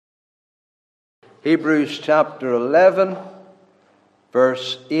Hebrews chapter 11,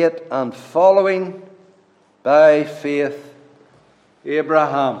 verse 8 and following. By faith,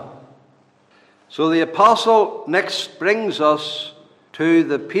 Abraham. So the apostle next brings us to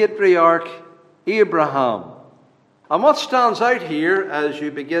the patriarch Abraham. And what stands out here as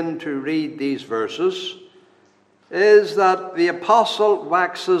you begin to read these verses is that the apostle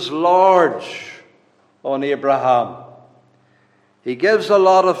waxes large on Abraham. He gives a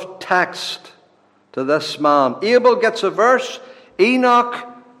lot of text to this man. Abel gets a verse, Enoch,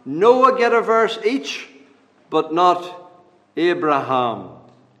 Noah get a verse each, but not Abraham.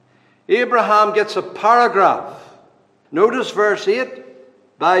 Abraham gets a paragraph. Notice verse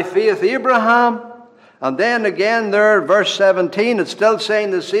 8, by faith Abraham. And then again there, verse 17, it's still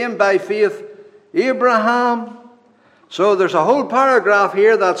saying the same, by faith Abraham. So there's a whole paragraph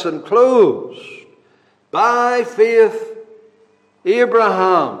here that's enclosed. By faith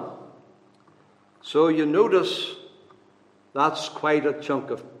Abraham. So you notice that's quite a chunk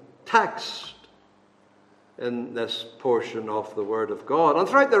of text in this portion of the Word of God. And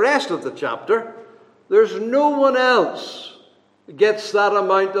throughout the rest of the chapter, there's no one else who gets that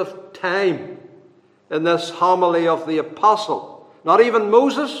amount of time in this homily of the apostle. Not even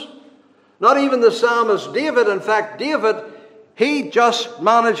Moses, not even the psalmist David. In fact, David, he just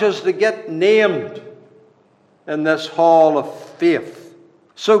manages to get named in this hall of faith.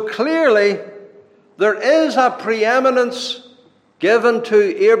 So clearly, there is a preeminence given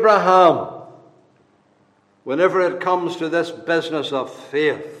to Abraham whenever it comes to this business of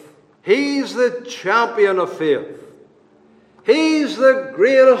faith. He's the champion of faith. He's the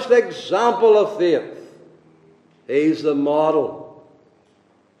greatest example of faith. He's the model.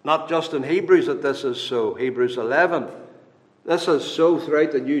 Not just in Hebrews that this is so. Hebrews 11. This is so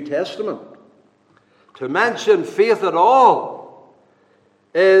throughout the New Testament. To mention faith at all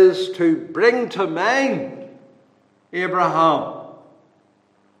is to bring to mind Abraham.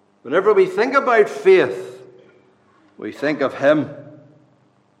 Whenever we think about faith, we think of him.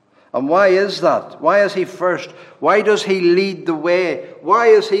 And why is that? Why is he first? Why does he lead the way? Why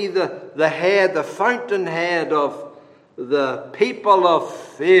is he the head, the fountainhead of the people of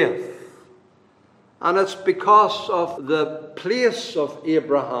faith? And it's because of the place of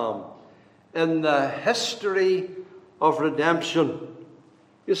Abraham in the history of redemption.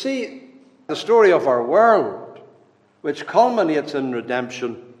 You see, the story of our world, which culminates in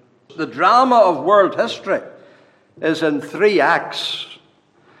redemption, the drama of world history, is in 3 acts.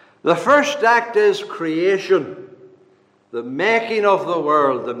 The first act is creation, the making of the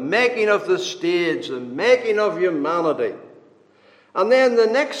world, the making of the stage, the making of humanity. And then the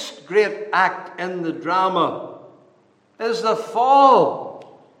next great act in the drama is the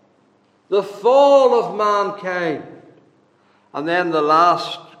fall of mankind. And then the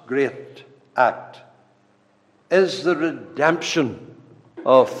last great act is the redemption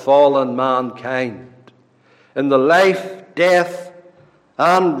of fallen mankind in the life, death,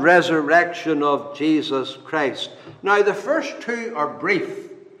 and resurrection of Jesus Christ. Now, the first 2 are brief.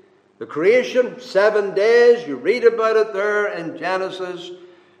 The creation, 7 days, you read about it there in Genesis.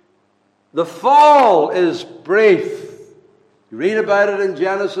 The fall is brief. You read about it in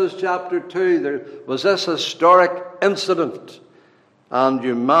Genesis chapter 2. There was this historic incident, and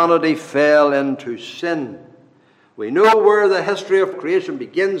humanity fell into sin. We know where the history of creation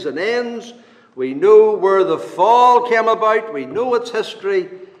begins and ends. We know where the fall came about. We know its history,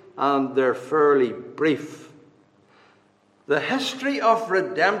 and they're fairly brief. The history of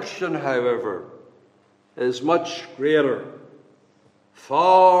redemption, however, is much greater,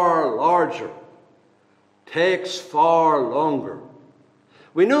 far larger, takes far longer.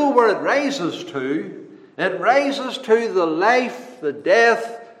 We know where it rises to. It rises to the life, the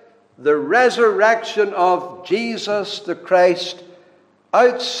death, the resurrection of Jesus the Christ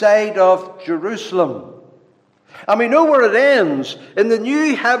outside of Jerusalem. And we know where it ends, in the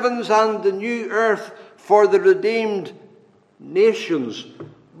new heavens and the new earth for the redeemed nations.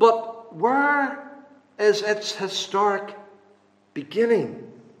 But where is its historic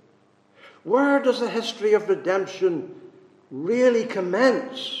beginning? Where does the history of redemption really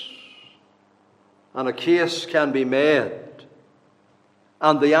commence? And a case can be made.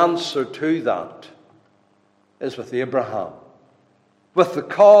 And the answer to that is with Abraham. With the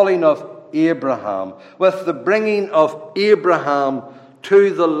calling of Abraham. With the bringing of Abraham to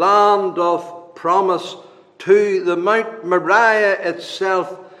the land of promise, to the Mount Moriah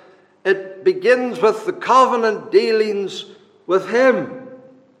itself. It begins with the covenant dealings with him.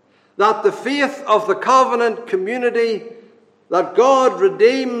 That the faith of the covenant community that God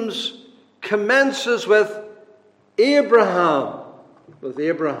redeems commences with Abraham. With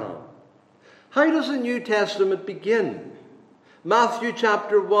Abraham. How does the New Testament begin? Matthew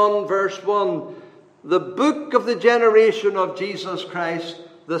chapter 1, verse 1. The book of the generation of Jesus Christ,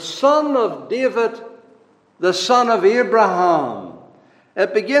 the son of David, the son of Abraham.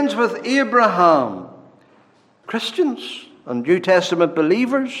 It begins with Abraham. Christians and New Testament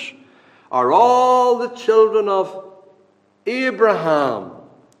believers are all the children of Abraham.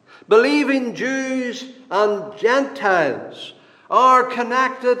 Believing Jews and Gentiles are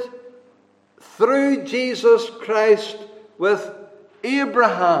connected through Jesus Christ with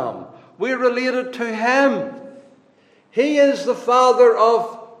Abraham. We're related to him. He is the father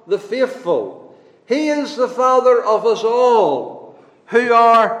of the faithful. He is the father of us all who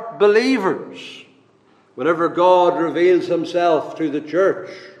are believers. Whenever God reveals himself to the church,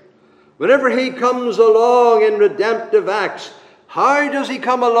 whenever he comes along in redemptive acts, how does he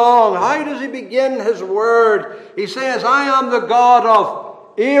come along? How does he begin his word? He says, I am the God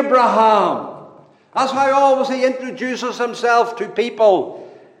of Abraham. That's how always he introduces himself to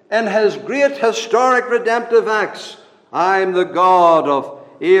people in his great historic redemptive acts. I am the God of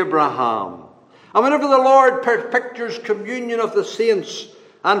Abraham. And whenever the Lord pictures communion of the saints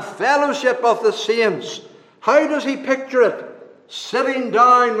and fellowship of the saints, how does he picture it? Sitting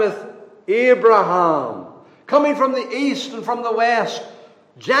down with Abraham, coming from the east and from the west,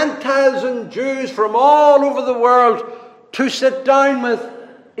 Gentiles and Jews from all over the world to sit down with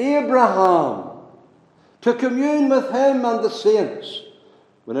Abraham, to commune with him and the saints.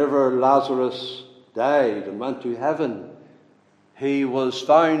 Whenever Lazarus died and went to heaven, he was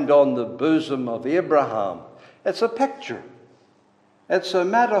found on the bosom of Abraham. It's a picture. It's a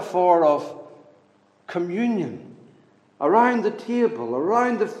metaphor of communion around the table,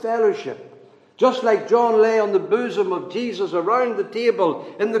 around the fellowship. Just like John lay on the bosom of Jesus around the table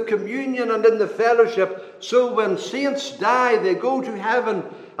in the communion and in the fellowship, so when saints die, they go to heaven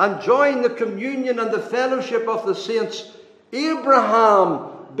and join the communion and the fellowship of the saints.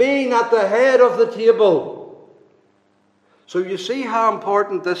 Abraham being at the head of the table. So you see how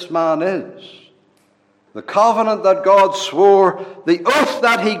important this man is. The covenant that God swore, the oath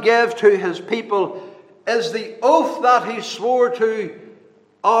that he gave to his people, is the oath that he swore to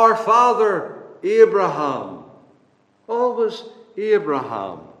our father Abraham. Always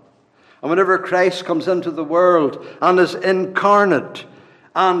Abraham. And whenever Christ comes into the world and is incarnate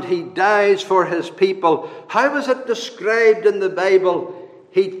and he dies for his people, how is it described in the Bible?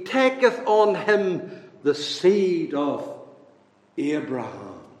 He taketh on him the seed of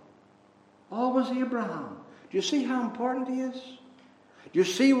Abraham. Always Abraham. Do you see how important he is? Do you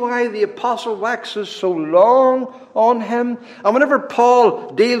see why the apostle waxes so long on him? And whenever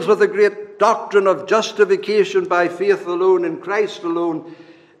Paul deals with the great doctrine of justification by faith alone in Christ alone,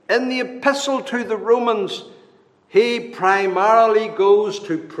 in the epistle to the Romans, he primarily goes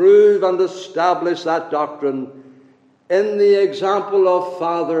to prove and establish that doctrine in the example of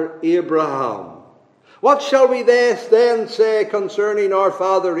Father Abraham. What shall we then say concerning our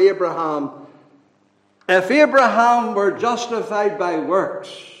father Abraham? If Abraham were justified by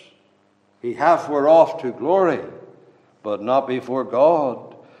works, he half were off to glory, but not before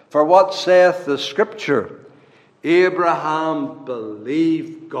God. For what saith the Scripture? Abraham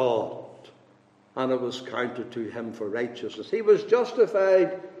believed God, and it was counted to him for righteousness. He was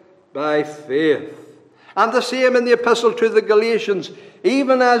justified by faith. And the same in the epistle to the Galatians.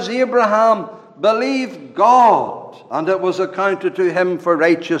 Even as Abraham believed God, and it was accounted to him for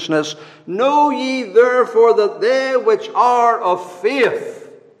righteousness. Know ye therefore that they which are of faith,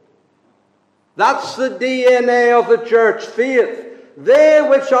 that's the DNA of the church, faith. They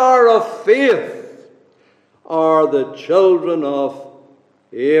which are of faith are the children of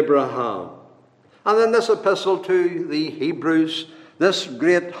Abraham. And in this epistle to the Hebrews, this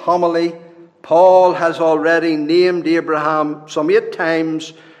great homily, Paul has already named Abraham some 8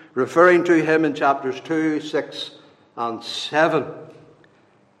 times, referring to him in chapters 2, 6, and 7.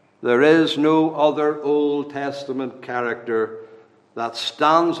 There is no other Old Testament character that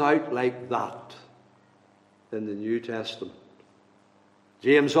stands out like that in the New Testament.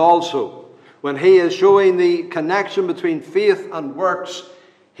 James also, when he is showing the connection between faith and works,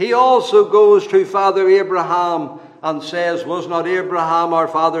 he also goes to Father Abraham and says, was not Abraham our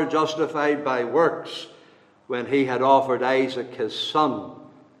father justified by works when he had offered Isaac his son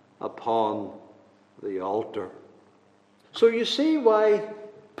upon the altar? So you see why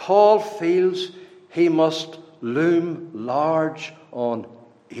Paul feels he must loom large on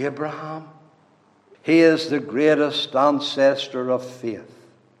Abraham. He is the greatest ancestor of faith.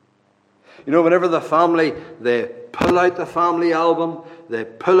 You know, whenever the family, they pull out the family album, they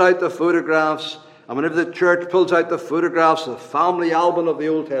pull out the photographs, and whenever the church pulls out the photographs, the family album of the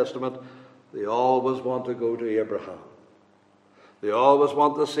Old Testament, they always want to go to Abraham. They always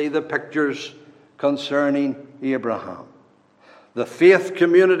want to see the pictures concerning Abraham. The faith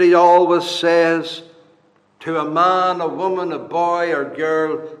community always says to a man, a woman, a boy or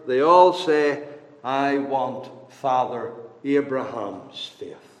girl, they all say, I want Father Abraham's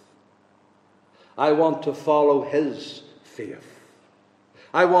faith. I want to follow his faith.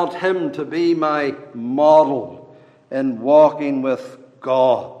 I want him to be my model in walking with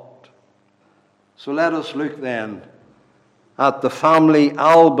God. So let us look then at the family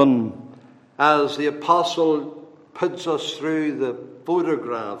album as the apostle puts us through the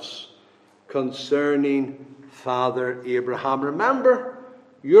photographs concerning Father Abraham. Remember,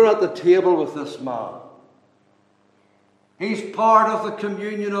 you're at the table with this man. He's part of the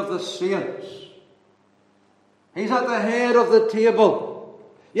communion of the saints. He's at the head of the table.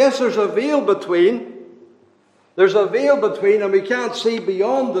 Yes, there's a veil between. There's a veil between, and we can't see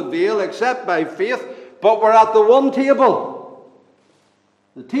beyond the veil except by faith, but we're at the one table.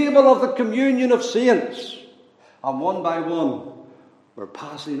 The table of the communion of saints. And one by one, we're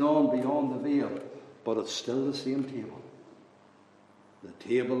passing on beyond the veil, but it's still the same table. The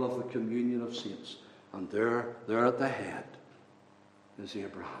table of the communion of saints. And there at the head is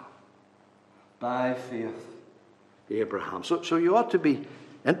Abraham. By faith, Abraham. So you ought to be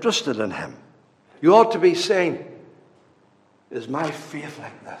interested in him. You ought to be saying, is my faith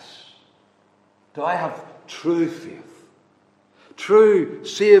like this? Do I have true faith? True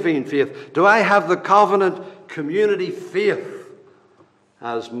saving faith? Do I have the covenant community faith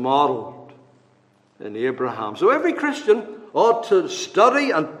as modeled in Abraham? So every Christian ought to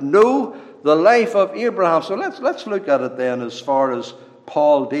study and know the life of Abraham. So let's look at it then as far as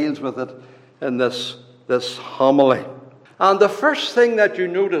Paul deals with it in this homily. And the first thing that you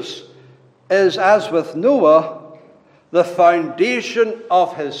notice is, as with Noah, the foundation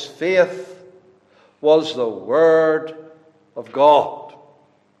of his faith was the Word of God.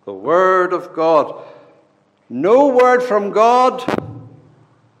 The Word of God. No word from God,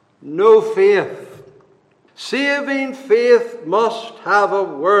 no faith. Saving faith must have a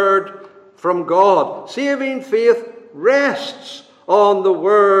word from God. Saving faith rests on the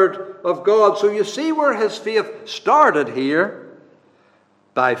Word of God. So you see where his faith started here.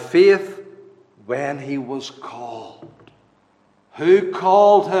 By faith when he was called. Who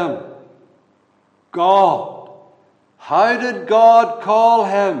called him? God. How did God call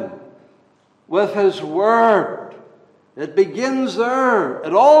him? With his Word. It begins there.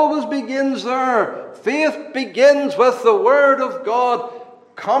 It always begins there. Faith begins with the Word of God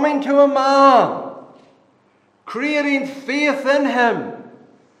coming to a man, creating faith in him,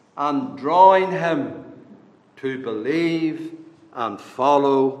 and drawing him to believe and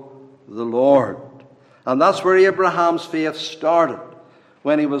follow the Lord. And that's where Abraham's faith started,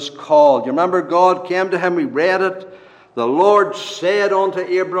 when he was called. You remember, God came to him, we read it. The Lord said unto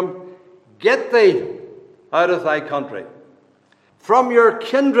Abram, get thee out of thy country, from your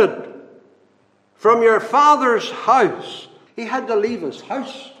kindred, from your father's house. He had to leave his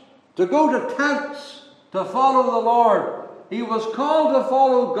house to go to tents to follow the Lord. He was called to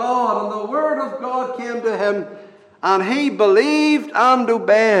follow God, and the Word of God came to him, and he believed and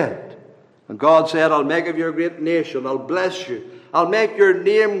obeyed. And God said, I'll make of you a great nation. I'll bless you. I'll make your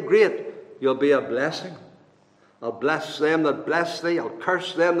name great. You'll be a blessing. I'll bless them that bless thee. I'll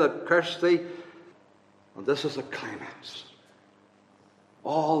curse them that curse thee. And this is the climax.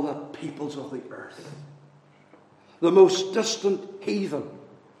 All the peoples of the earth, the most distant heathen,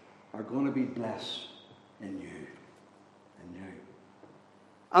 are going to be blessed in you. In you.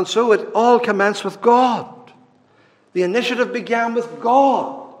 And so it all commenced with God. The initiative began with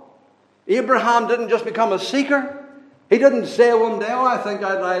God. Abraham didn't just become a seeker. He didn't say one day, I think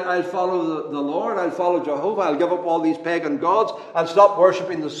I'll follow the Lord, I'll follow Jehovah, I'll give up all these pagan gods, I'll stop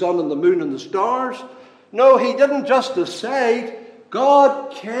worshipping the sun and the moon and the stars. No, he didn't just decide.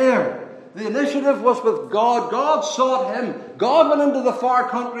 God cared. The initiative was with God. God sought him. God went into the far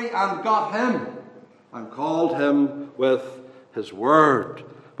country and got him and called him with his Word,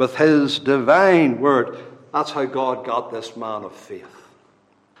 with his divine Word. That's how God got this man of faith.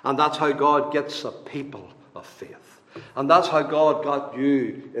 And that's how God gets a people of faith. And that's how God got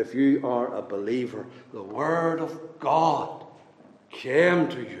you, if you are a believer. The Word of God came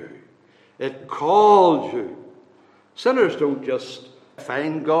to you. It called you. Sinners don't just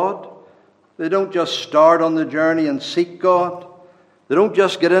find God. They don't just start on the journey and seek God. They don't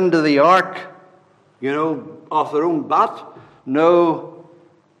just get into the ark, off their own bat. No,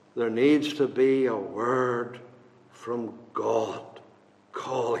 there needs to be a word from God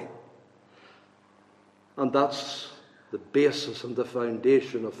calling. And that's the basis and the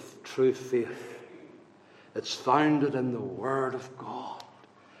foundation of true faith. It's founded in the Word of God.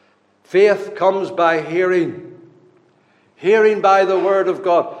 Faith comes by hearing. Hearing by the Word of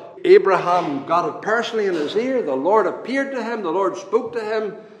God. Abraham got it personally in his ear. The Lord appeared to him. The Lord spoke to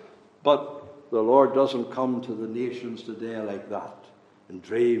him. But the Lord doesn't come to the nations today like that, in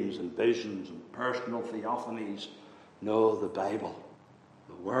dreams and visions and personal theophanies. No, the Bible,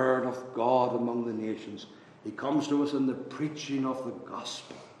 the Word of God among the nations. He comes to us in the preaching of the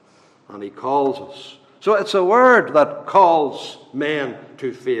gospel, and He calls us. So it's a Word that calls men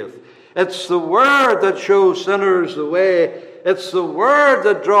to faith. It's the Word that shows sinners the way. It's the Word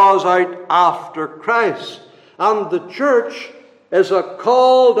that draws out after Christ. And the church is a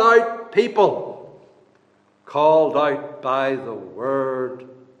called out people, called out by the Word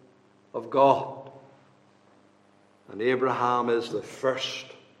of God. And Abraham is the first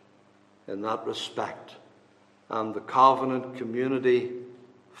in that respect. And the covenant community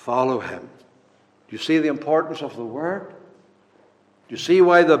follow him. Do you see the importance of the Word? Do you see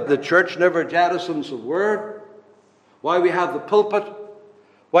why the church never jettisons the Word? Why we have the pulpit?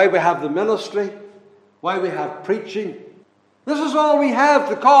 Why we have the ministry? Why we have preaching? This is all we have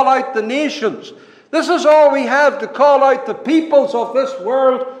to call out the nations. This is all we have to call out the peoples of this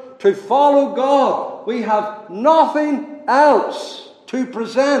world to follow God. We have nothing else to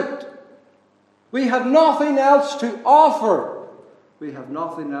present. We have nothing else to offer. We have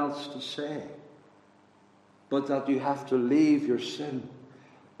nothing else to say. But that you have to leave your sin.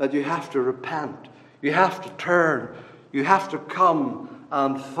 That you have to repent. You have to turn. You have to come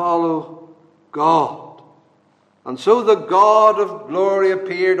and follow God. And so the God of glory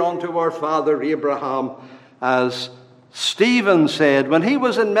appeared unto our father Abraham, as Stephen said when he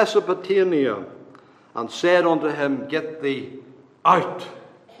was in Mesopotamia, and said unto him, Get thee out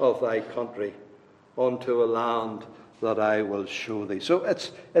of thy country unto a land that I will show thee. So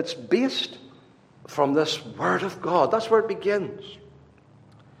it's based from this Word of God. That's where it begins.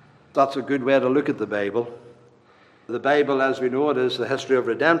 That's a good way to look at the Bible. The Bible, as we know it, is the history of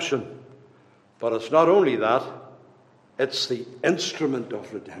redemption. But it's not only that, it's the instrument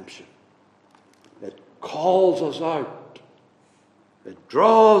of redemption. It calls us out. It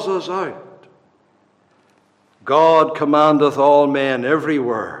draws us out. God commandeth all men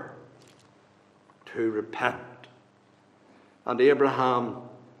everywhere to repent. And Abraham,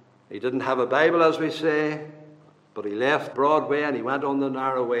 he didn't have a Bible, as we say, but he left Broadway and he went on the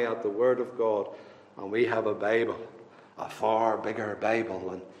narrow way at the Word of God. And we have a Bible, a far bigger Bible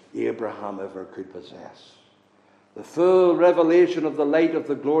than Abraham ever could possess. The full revelation of the light of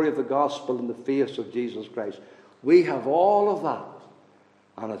the glory of the gospel in the face of Jesus Christ. We have all of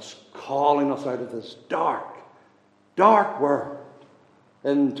that. And it's calling us out of this dark, dark world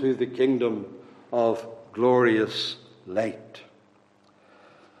into the kingdom of glorious light.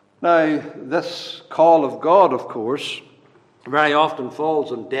 Now, this call of God, of course, very often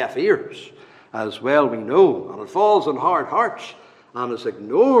falls on deaf ears, as well we know. And it falls on hard hearts, and is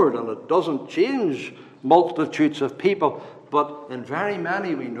ignored, and it doesn't change multitudes of people. But in very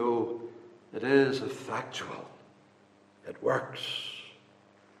many we know it is effectual. It works.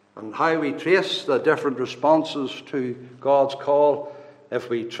 And how we trace the different responses to God's call, if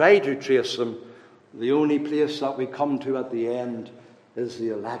we try to trace them, the only place that we come to at the end is the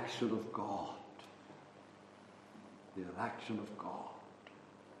election of God. The election of God.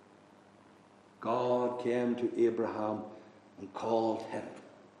 God came to Abraham and called him.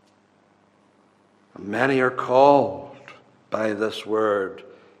 And many are called by this word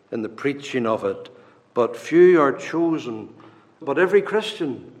in the preaching of it, but few are chosen. But every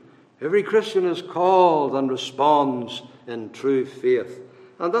Christian is called and responds in true faith.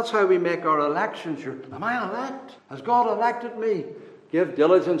 And that's how we make our election sure. Am I elect? Has God elected me? Give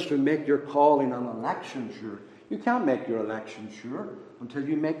diligence to make your calling and election sure. You can't make your election sure until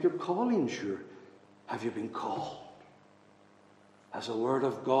you make your calling sure. Have you been called? Has the Word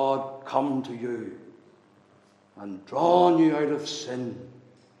of God come to you and drawn you out of sin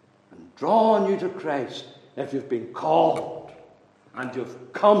and drawn you to Christ? If you've been called and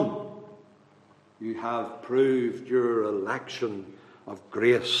you've come, you have proved your election of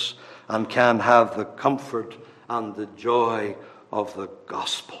grace and can have the comfort and the joy of the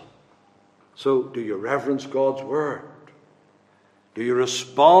gospel. So, do you reverence God's word? Do you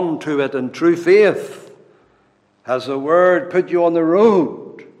respond to it in true faith? Has the word put you on the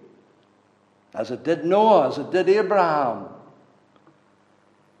road? As it did Noah, as it did Abraham?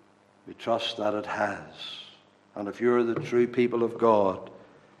 We trust that it has. And if you're the true people of God,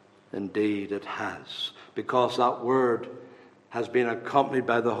 indeed it has. Because that word has been accompanied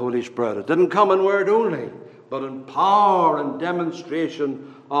by the Holy Spirit. It didn't come in word only. but in power and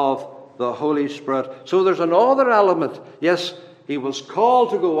demonstration of the Holy Spirit. So there's another element. Yes, he was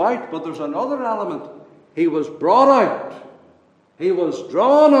called to go out, but there's another element. He was brought out. He was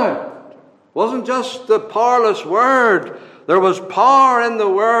drawn out. It wasn't just the powerless word. There was power in the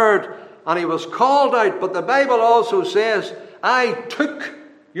word, and he was called out. But the Bible also says, I took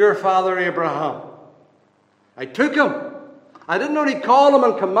your father Abraham. I took him. I didn't only call him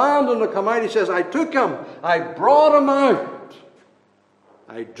and command him to come out. He says, I took him. I brought him out.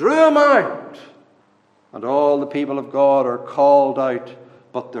 I drew him out. And all the people of God are called out,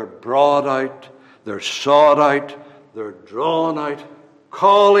 but they're brought out, they're sought out, they're drawn out,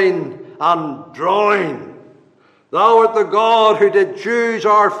 calling and drawing. Thou art the God who did choose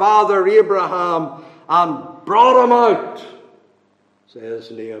our father Abraham and brought him out, says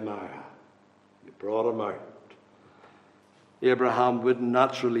Nehemiah. You brought him out. Abraham wouldn't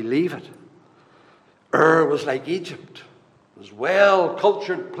naturally leave it. Ur was like Egypt. It was a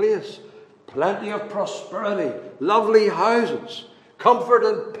well-cultured place. Plenty of prosperity, lovely houses, comfort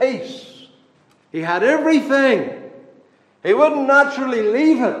and peace. He had everything. He wouldn't naturally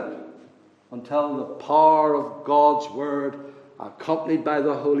leave it until the power of God's word, accompanied by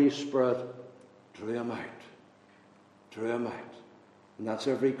the Holy Spirit, drew him out. Drew him out. And that's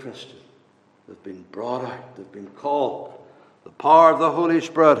every Christian. They've been brought out. They've been called. The power of the Holy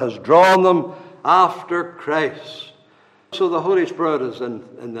Spirit has drawn them after Christ. So the Holy Spirit is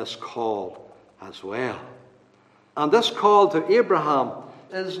in this call as well. And this call to Abraham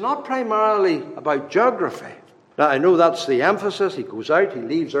is not primarily about geography. Now, I know that's the emphasis. He goes out, he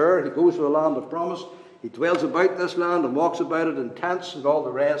leaves Ur, he goes to the land of promise. He dwells about this land and walks about it in tents and all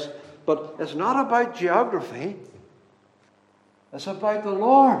the rest. But it's not about geography. It's about the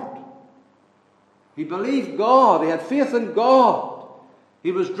Lord. He believed God. He had faith in God.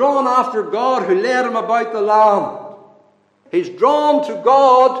 He was drawn after God who led him about the land. He's drawn to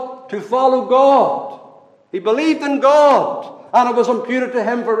God to follow God. He believed in God, and it was imputed to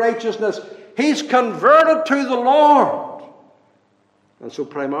him for righteousness. He's converted to the Lord. And so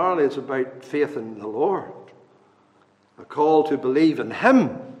primarily it's about faith in the Lord. A call to believe in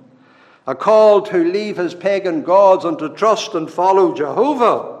him. A call to leave his pagan gods and to trust and follow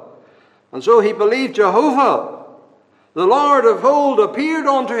Jehovah. And so he believed Jehovah. The Lord of old appeared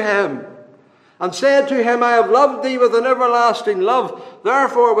unto him and said to him, I have loved thee with an everlasting love.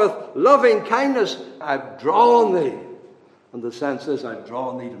 Therefore with loving kindness I've drawn thee. And the sense is, I've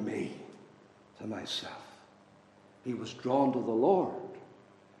drawn thee to me, to myself. He was drawn to the Lord.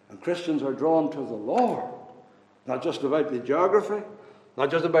 And Christians are drawn to the Lord. Not just about the geography,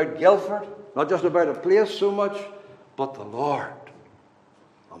 not just about Guildford, not just about a place so much, but the Lord.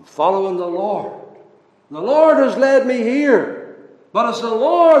 I'm following the Lord. The Lord has led me here. But it's the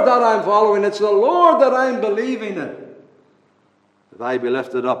Lord that I'm following. It's the Lord that I'm believing in. If I be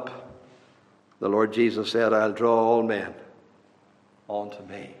lifted up, the Lord Jesus said, I'll draw all men unto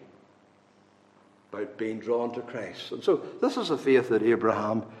me. About being drawn to Christ. And so this is the faith that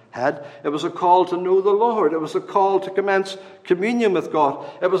Abraham had. It was a call to know the Lord. It was a call to commence communion with God.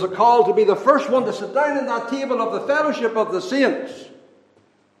 It was a call to be the first one to sit down at that table of the fellowship of the saints.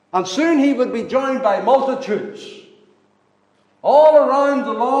 And soon he would be joined by multitudes all around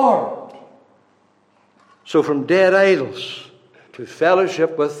the Lord. So from dead idols to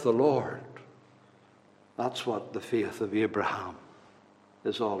fellowship with the Lord. That's what the faith of Abraham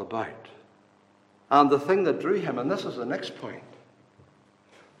is all about. And the thing that drew him, and this is the next point,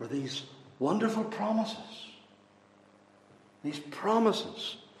 were these wonderful promises. These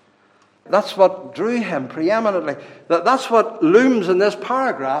promises. That's what drew him preeminently. That's what looms in this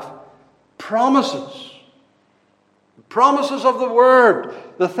paragraph. Promises. Promises of the Word.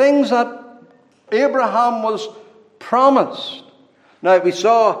 The things that Abraham was promised. Now, we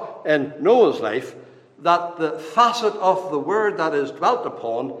saw in Noah's life that the facet of the Word that is dwelt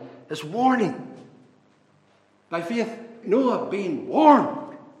upon is warning. By faith, Noah being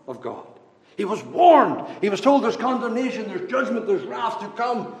warned of God. He was warned. He was told there's condemnation, there's judgment, there's wrath to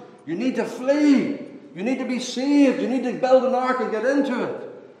come. You need to flee. You need to be saved. You need to build an ark and get into it.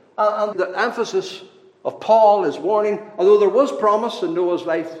 And the emphasis of Paul is warning, although there was promise in Noah's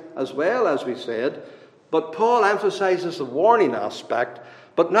life as well, as we said, but Paul emphasizes the warning aspect.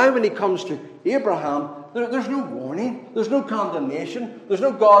 But now when he comes to Abraham, there's no warning, there's no condemnation, there's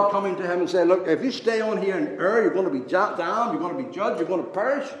no God coming to him and saying, look, if you stay on here in Ur, you're going to be damned, you're going to be judged, you're going to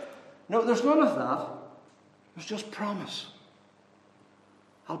perish. No, there's none of that. There's just promise.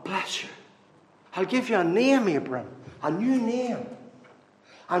 I'll bless you. I'll give you a name, Abraham, a new name.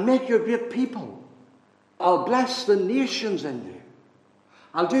 I'll make you a great people. I'll bless the nations in you.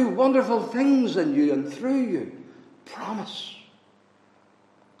 I'll do wonderful things in you and through you. Promise.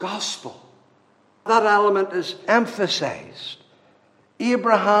 Gospel. That element is emphasized.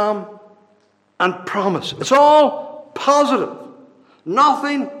 Abraham and promise. It's all positive.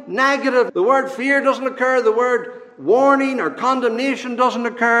 Nothing negative. The word fear doesn't occur. The word warning or condemnation doesn't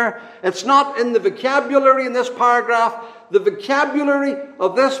occur. It's not in the vocabulary in this paragraph. The vocabulary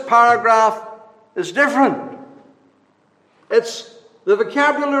of this paragraph is different. It's the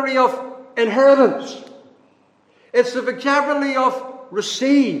vocabulary of inheritance. It's the vocabulary of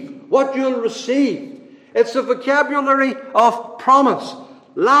receive, what you'll receive. It's the vocabulary of promise,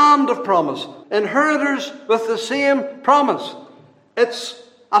 land of promise, inheritors with the same promise. It's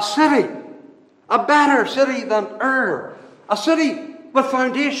a city, a better city than Ur, a city with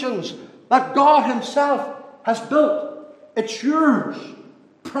foundations that God himself has built. It's yours.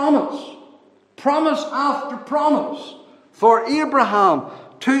 Promise. Promise after promise for Abraham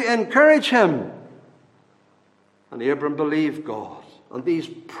to encourage him. And Abraham believed God, and these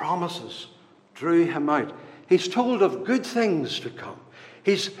promises drew him out. He's told of good things to come.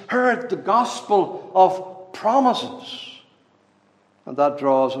 He's heard the gospel of promises, and that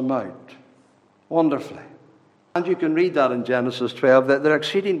draws him out wonderfully. And you can read that in Genesis 12, that they're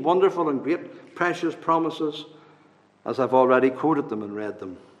exceeding wonderful and great, precious promises, as I've already quoted them and read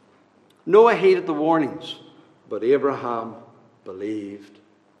them. Noah heeded the warnings, but Abraham believed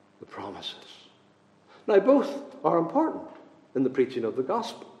the promises. Now, both are important in the preaching of the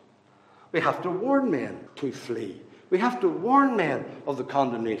gospel. We have to warn men to flee. We have to warn men of the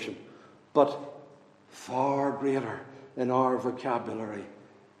condemnation. But far greater in our vocabulary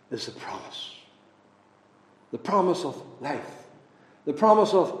is the promise. The promise of life. The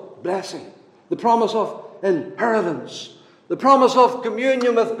promise of blessing. The promise of inheritance. The promise of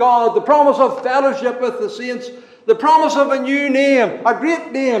communion with God. The promise of fellowship with the saints. The promise of a new name, a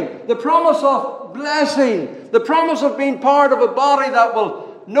great name. The promise of blessing. The promise of being part of a body that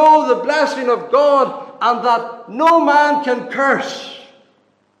will know the blessing of God and that no man can curse.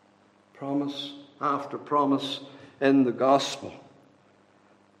 Promise after promise in the gospel.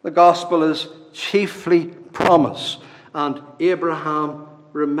 The gospel is chiefly promise, and Abraham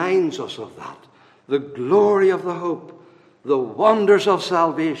reminds us of that. The glory of the hope, the wonders of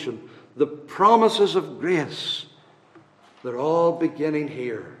salvation, the promises of grace, they're all beginning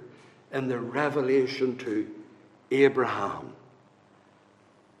here in the revelation to Abraham.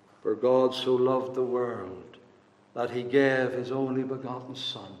 For God so loved the world that he gave his only begotten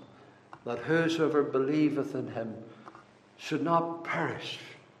Son, that whosoever believeth in him should not perish,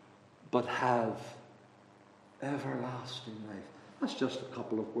 but have everlasting life. That's just a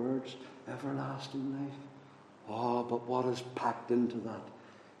couple of words. Everlasting life. Oh, but what is packed into that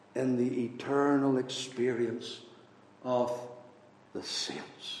in the eternal experience of the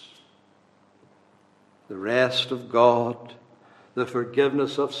saints? The rest of God, the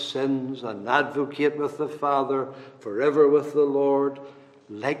forgiveness of sins, an advocate with the Father, forever with the Lord,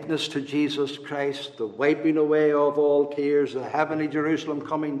 likeness to Jesus Christ, the wiping away of all tears, the heavenly Jerusalem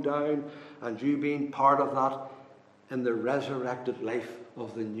coming down, and you being part of that in the resurrected life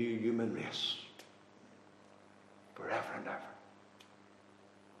of the new human race. Forever and ever.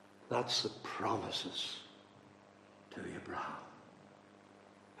 That's the promises to Abraham,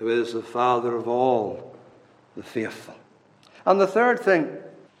 who is the father of all the faithful. And the third thing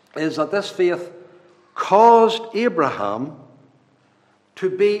is that this faith caused Abraham to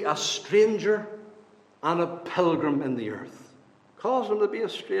be a stranger and a pilgrim in the earth. Caused him to be a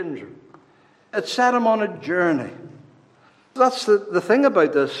stranger. It set him on a journey. That's the thing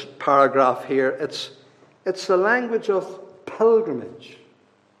about this paragraph here. It's the language of pilgrimage.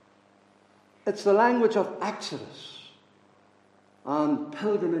 It's the language of exodus and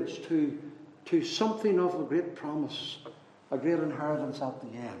pilgrimage to something of a great promise, a great inheritance at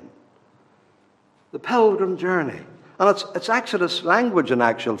the end. The pilgrim journey. And it's Exodus language in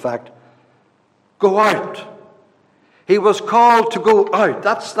actual fact. Go out. He was called to go out.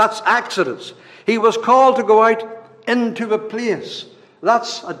 That's Exodus. He was called to go out into a place.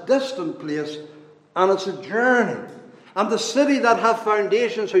 That's a distant place, and it's a journey. And the city that hath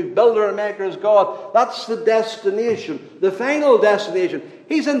foundations, whose builder and maker is God, that's the destination, the final destination.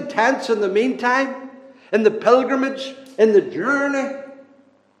 He's intense in the meantime, in the pilgrimage, in the journey.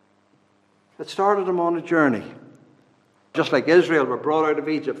 It started him on a journey. Just like Israel were brought out of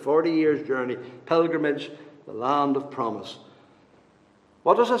Egypt, 40 years journey, pilgrimage, the land of promise.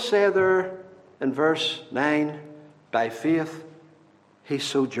 What does it say there in verse 9? By faith he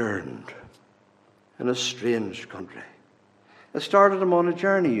sojourned in a strange country. It started him on a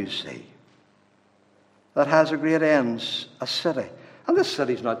journey, you see, that has a great end, a city. And this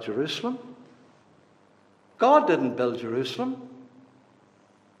city's not Jerusalem. God didn't build Jerusalem.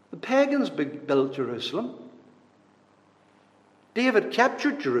 The pagans built Jerusalem. David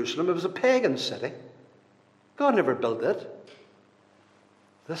captured Jerusalem. It was a pagan city. God never built it.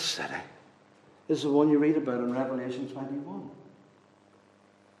 This city is the one you read about in Revelation 21.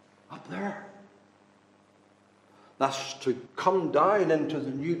 Up there. That's to come down into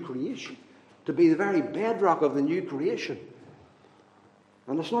the new creation, to be the very bedrock of the new creation.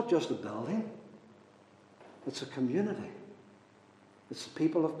 And it's not just a building, it's a community. It's the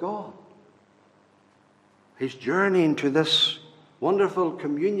people of God. He's journeying to this wonderful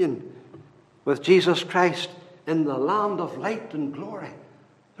communion with Jesus Christ in the land of light and glory.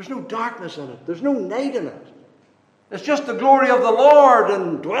 There's no darkness in it. There's no night in it. It's just the glory of the Lord,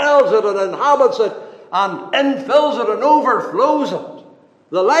 and dwells it and inhabits it and infills it and overflows it.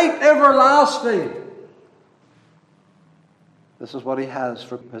 The light everlasting. This is what he has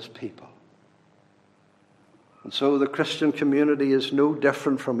for his people. And so the Christian community is no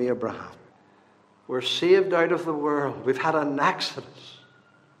different from Abraham. We're saved out of the world. We've had an exodus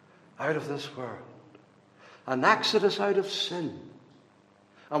out of this world. An exodus out of sin.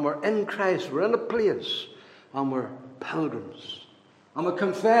 And we're in Christ. We're in a place. And we're pilgrims. And we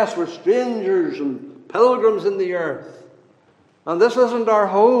confess we're strangers and pilgrims in the earth. And this isn't our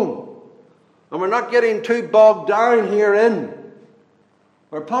home. And we're not getting too bogged down herein.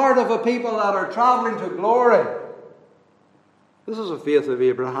 We're part of a people that are traveling to glory. This is the faith of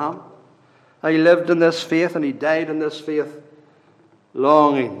Abraham. He lived in this faith and he died in this faith,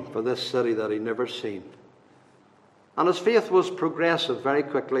 longing for this city that he'd never seen. And his faith was progressive very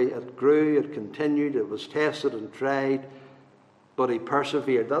quickly. It grew, it continued, it was tested and tried, but he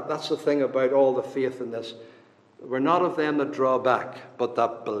persevered. That's the thing about all the faith in this. We're not of them that draw back, but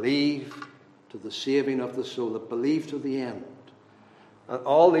that believe to the saving of the soul, that believe to the end. And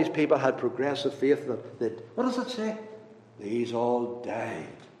all these people had progressive faith. What does it say? These all died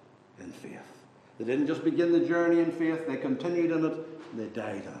in faith. They didn't just begin the journey in faith, they continued in it, and they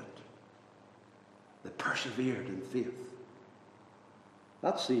died in it. They persevered in faith.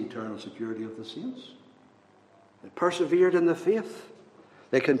 That's the eternal security of the saints. They persevered in the faith.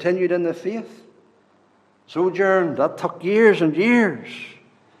 They continued in the faith. Sojourn, that took years and years.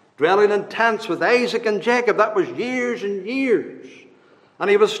 Dwelling in tents with Isaac and Jacob, that was years and years. And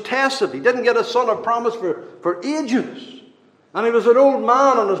he was tested. He didn't get a son of promise for ages. And he was an old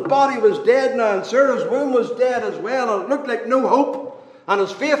man, and his body was dead now, and Sarah's womb was dead as well, and it looked like no hope. And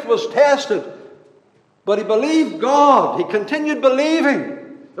his faith was tested. But he believed God. He continued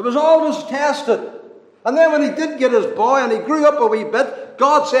believing. It was always tested. And then when he did get his boy, and he grew up a wee bit,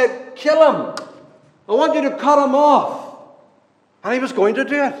 God said, kill him. I want you to cut him off. And he was going to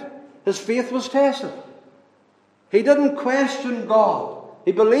do it. His faith was tested. He didn't question God.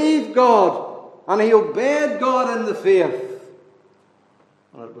 He believed God, and he obeyed God in the faith.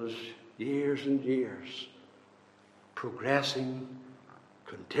 And it was years and years, progressing,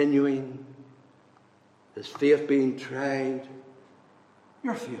 continuing, his faith being tried.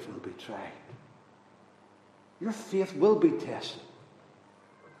 Your faith will be tried. Your faith will be tested.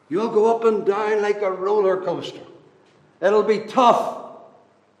 You'll go up and down like a roller coaster. It'll be tough.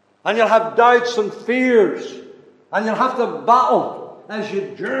 And you'll have doubts and fears. And you'll have to battle as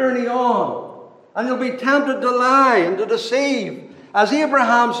you journey on. And you'll be tempted to lie and to deceive, as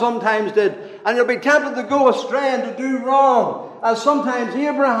Abraham sometimes did. And you'll be tempted to go astray and to do wrong, as sometimes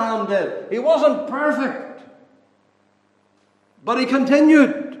Abraham did. He wasn't perfect. But he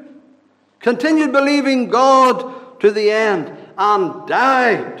continued believing God to the end, and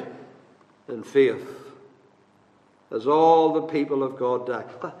died in faith, as all the people of God died.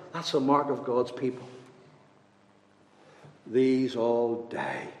 That's a mark of God's people. These all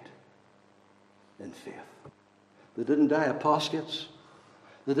died in faith. They didn't die apostates.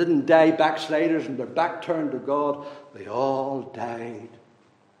 They didn't die backsliders and their back turned to God. They all died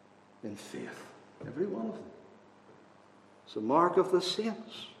in faith. Every one of them. It's a mark of the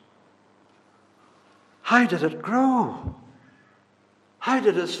saints. How did it grow? How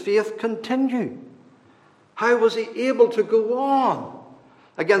did his faith continue? How was he able to go on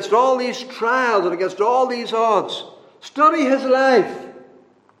against all these trials and against all these odds? Study his life,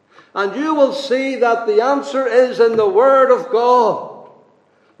 and you will see that the answer is in the Word of God.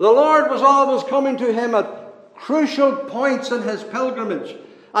 The Lord was always coming to him at crucial points in his pilgrimage.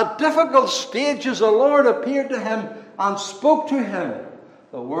 At difficult stages, the Lord appeared to him and spoke to him.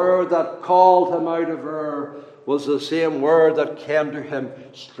 The word that called him out of Ur was the same word that came to him,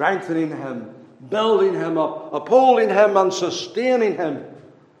 strengthening him, building him up, upholding him and sustaining him.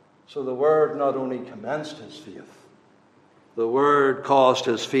 So the word not only commenced his faith, The Word caused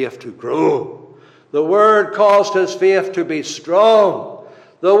his faith to grow. The Word caused his faith to be strong.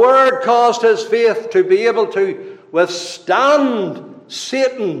 The Word caused his faith to be able to withstand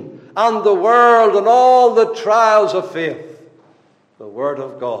Satan and the world and all the trials of faith. The Word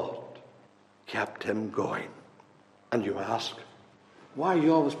of God kept him going. And you ask, why are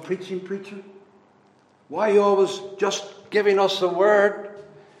you always preaching, preacher? Why are you always just giving us the Word?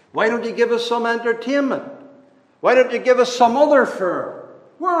 Why don't you give us some entertainment? Why don't you give us some other fare?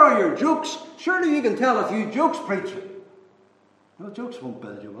 Where are your jokes? Surely you can tell a few jokes, preacher. No, jokes won't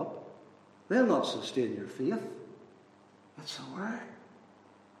build you up. They'll not sustain your faith. It's the Word.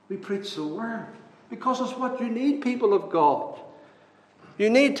 We preach the Word because it's what you need, people of God. You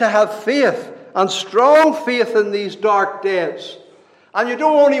need to have faith, and strong faith in these dark days. And you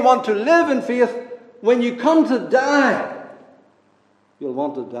don't only want to live in faith. When you come to die, you'll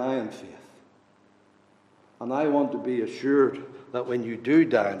want to die in faith. And I want to be assured that when you do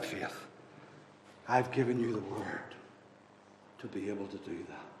die in faith, I've given you the Word to be able to do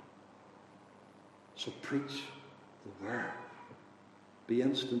that. So preach the Word. Be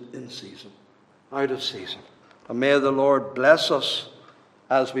instant in season, out of season. And may the Lord bless us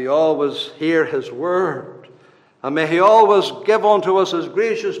as we always hear His Word. And may He always give unto us His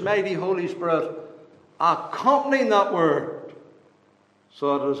gracious, mighty Holy Spirit, accompanying that Word,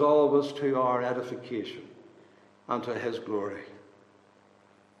 so that it is always to our edification and to His glory.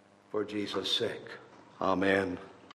 For Jesus' sake. Amen.